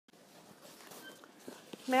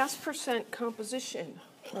Mass percent composition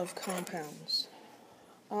of compounds.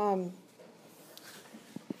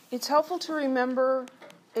 It's helpful to remember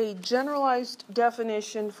a generalized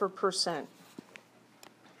definition for percent.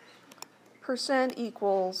 Percent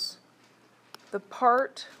equals the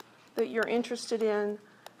part that you're interested in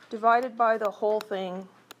divided by the whole thing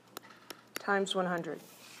times 100.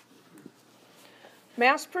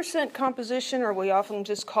 Mass percent composition, or we often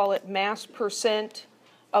just call it mass percent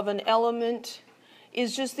of an element,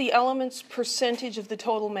 is just the element's percentage of the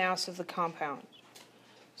total mass of the compound.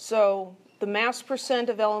 So the mass percent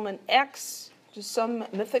of element X, just some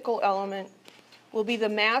mythical element, will be the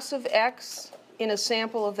mass of X in a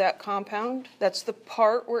sample of that compound. That's the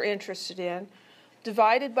part we're interested in,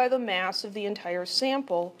 divided by the mass of the entire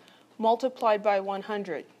sample, multiplied by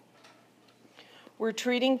 100. We're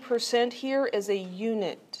treating percent here as a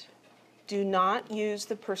unit. Do not use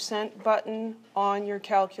the percent button on your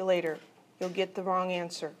calculator. You'll get the wrong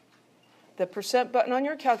answer. The percent button on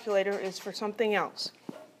your calculator is for something else.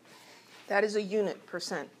 That is a unit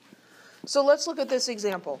percent. So let's look at this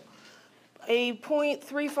example. A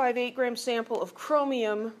 0.358 gram sample of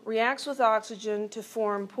chromium reacts with oxygen to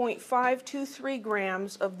form 0.523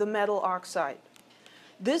 grams of the metal oxide.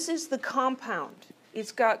 This is the compound.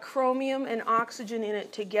 It's got chromium and oxygen in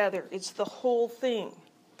it together. It's the whole thing.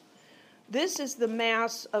 This is the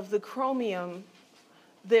mass of the chromium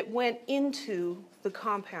that went into the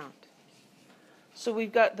compound. So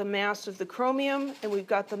we've got the mass of the chromium and we've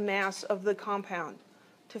got the mass of the compound.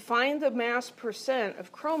 To find the mass percent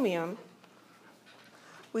of chromium,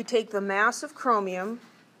 we take the mass of chromium,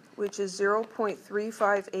 which is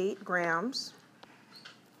 0.358 grams,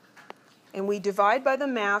 and we divide by the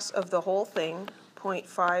mass of the whole thing,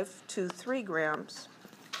 0.523 grams.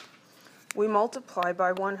 We multiply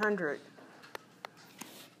by 100.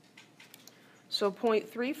 So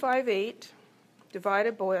 0.358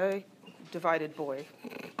 divided by,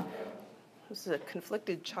 this is a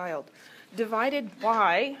conflicted child, divided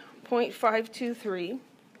by 0.523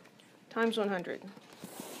 times 100.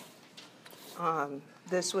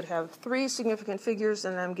 This would have three significant figures,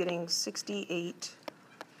 and I'm getting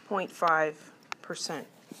 68.5%.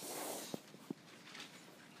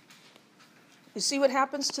 You see what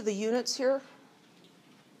happens to the units here?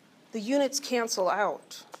 The units cancel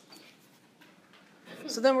out.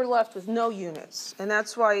 So then we're left with no units. And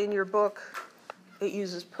that's why in your book it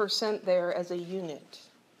uses percent there as a unit.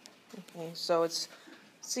 Okay, so it's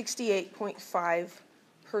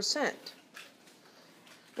 68.5%.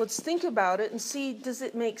 Let's think about it and see, does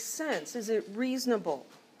it make sense? Is it reasonable?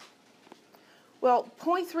 Well,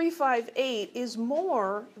 0.358 is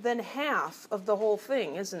more than half of the whole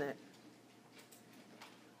thing, isn't it?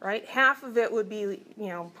 Right? Half of it would be,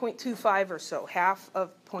 0.25 or so, half of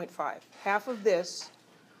 0.5. Half of this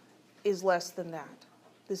is less than that.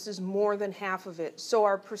 This is more than half of it. So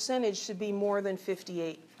our percentage should be more than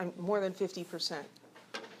 50%.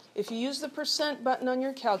 If you use the percent button on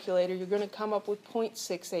your calculator, you're going to come up with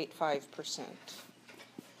 0.685%.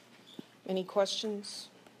 Any questions?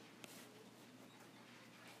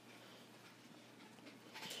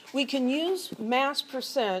 We can use mass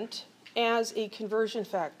percent as a conversion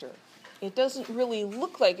factor. It doesn't really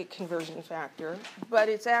look like a conversion factor, but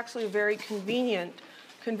it's actually a very convenient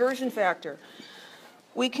conversion factor.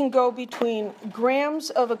 We can go between grams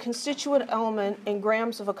of a constituent element and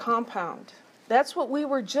grams of a compound. That's what we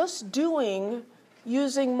were just doing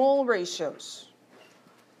using mole ratios.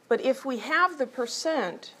 But if we have the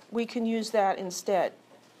percent, we can use that instead.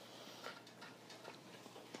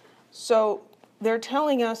 So they're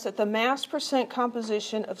telling us that the mass percent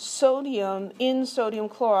composition of sodium in sodium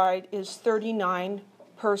chloride is 39%.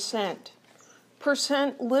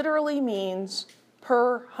 Percent literally means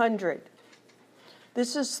per 100.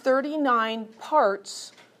 This is 39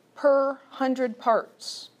 parts per 100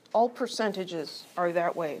 parts. All percentages are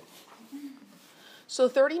that way. So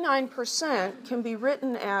 39% can be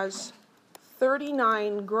written as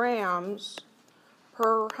 39 grams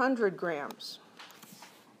per 100 grams.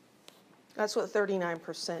 That's what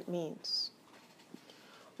 39% means.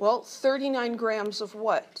 Well, 39 grams of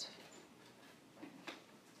what?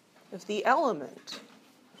 Of the element.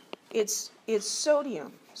 It's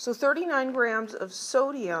sodium. So 39 grams of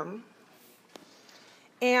sodium,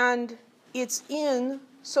 and it's in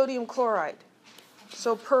sodium chloride.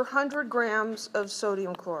 So per 100 grams of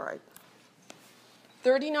sodium chloride.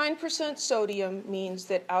 39% sodium means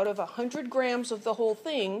that out of 100 grams of the whole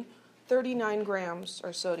thing, 39 grams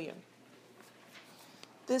are sodium.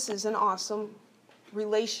 This is an awesome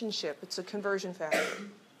relationship. It's a conversion factor.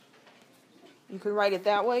 You can write it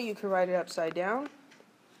that way. You can write it upside down.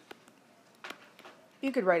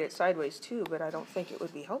 You could write it sideways too, but I don't think it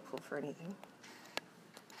would be helpful for anything.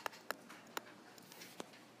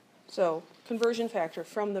 So, conversion factor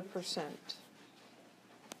from the percent.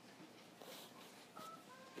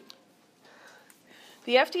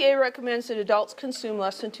 The FDA recommends that adults consume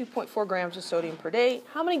less than 2.4 grams of sodium per day.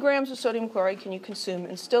 How many grams of sodium chloride can you consume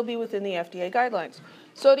and still be within the FDA guidelines?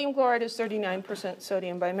 Sodium chloride is 39%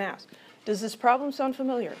 sodium by mass. Does this problem sound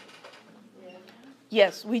familiar? Yeah.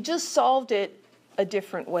 Yes, we just solved it a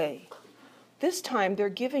different way. This time they're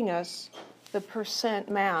giving us the percent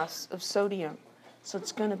mass of sodium, so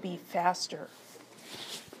it's going to be faster.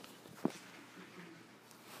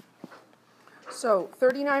 So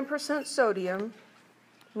 39% sodium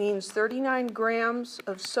means 39 grams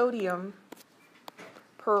of sodium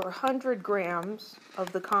per 100 grams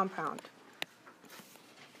of the compound.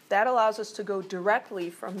 That allows us to go directly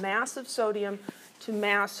from mass of sodium to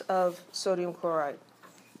mass of sodium chloride.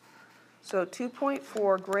 So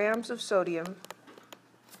 2.4 grams of sodium.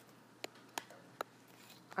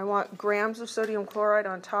 I want grams of sodium chloride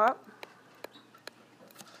on top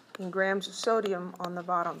and grams of sodium on the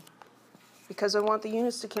bottom because I want the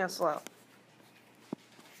units to cancel out.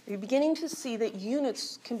 You're beginning to see that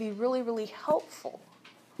units can be really, really helpful.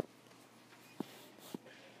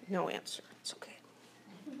 No answer. It's okay.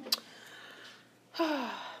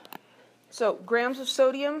 So, grams of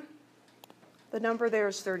sodium, the number there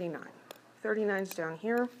is 39. 39's down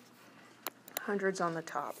here, 100's on the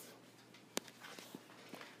top.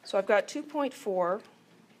 So I've got 2.4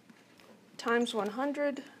 times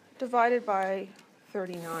 100 divided by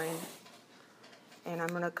 39, and I'm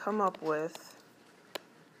going to come up with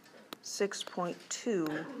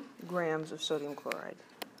 6.2 grams of sodium chloride.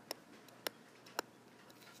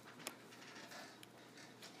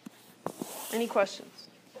 Any questions?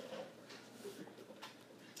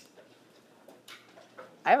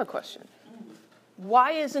 I have a question.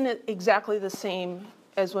 Why isn't it exactly the same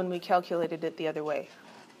as when we calculated it the other way?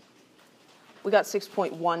 We got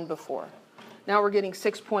 6.1 before. Now we're getting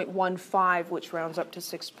 6.15, which rounds up to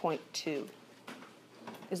 6.2.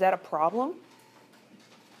 Is that a problem?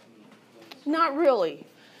 Not really,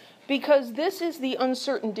 because this is the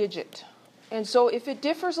uncertain digit. And so if it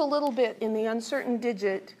differs a little bit in the uncertain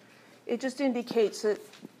digit, it just indicates that,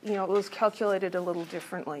 it was calculated a little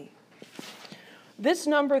differently. This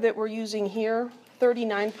number that we're using here,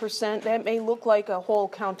 39%, that may look like a whole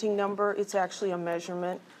counting number. It's actually a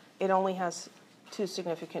measurement. It only has two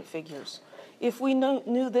significant figures. If we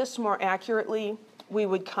knew this more accurately, we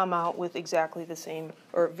would come out with exactly the same,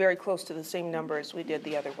 or very close to the same number as we did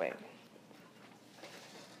the other way.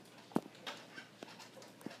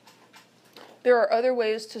 There are other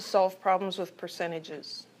ways to solve problems with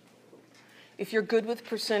percentages. If you're good with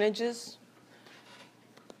percentages,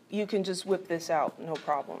 you can just whip this out, no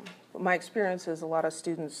problem. But my experience is a lot of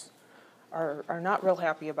students are not real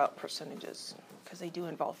happy about percentages because they do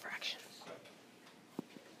involve fractions.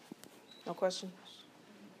 No questions?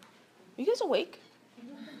 Are you guys awake?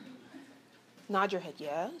 Nod your head,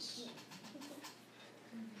 yes.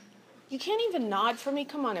 You can't even nod for me?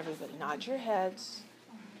 Come on, everybody, nod your heads.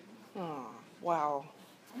 Oh, wow.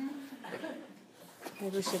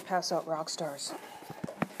 Maybe we should pass out rock stars.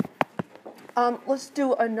 Let's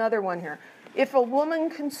do another one here. If a woman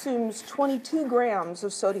consumes 22 grams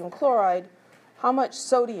of sodium chloride, how much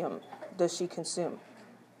sodium does she consume?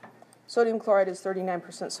 Sodium chloride is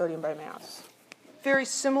 39% sodium by mass. Very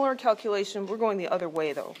similar calculation. We're going the other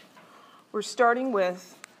way, though. We're starting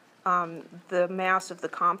with the mass of the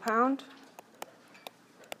compound,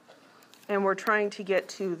 and we're trying to get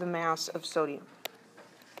to the mass of sodium.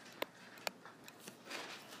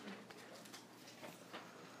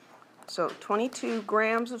 So 22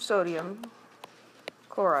 grams of sodium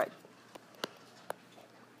chloride.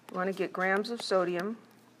 We want to get grams of sodium,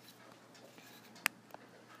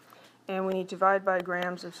 and we need to divide by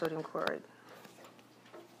grams of sodium chloride.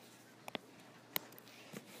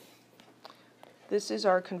 This is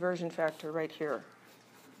our conversion factor right here.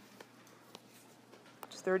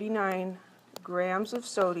 It's 39 grams of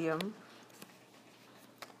sodium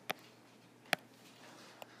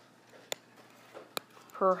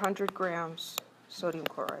per 100 grams sodium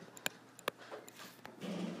chloride.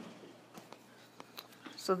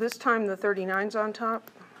 So this time the 39's on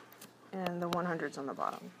top and the 100's on the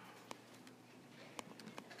bottom.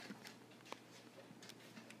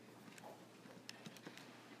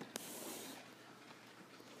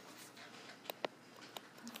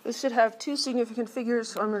 This should have two significant figures,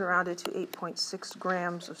 so I'm going to round it to 8.6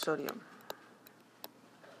 grams of sodium.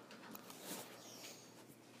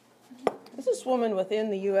 Is this woman within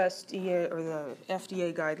the USDA or the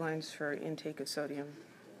FDA guidelines for intake of sodium?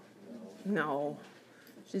 No.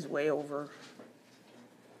 She's way over.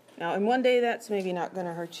 Now, in one day, that's maybe not going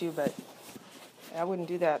to hurt you, but I wouldn't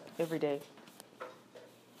do that every day.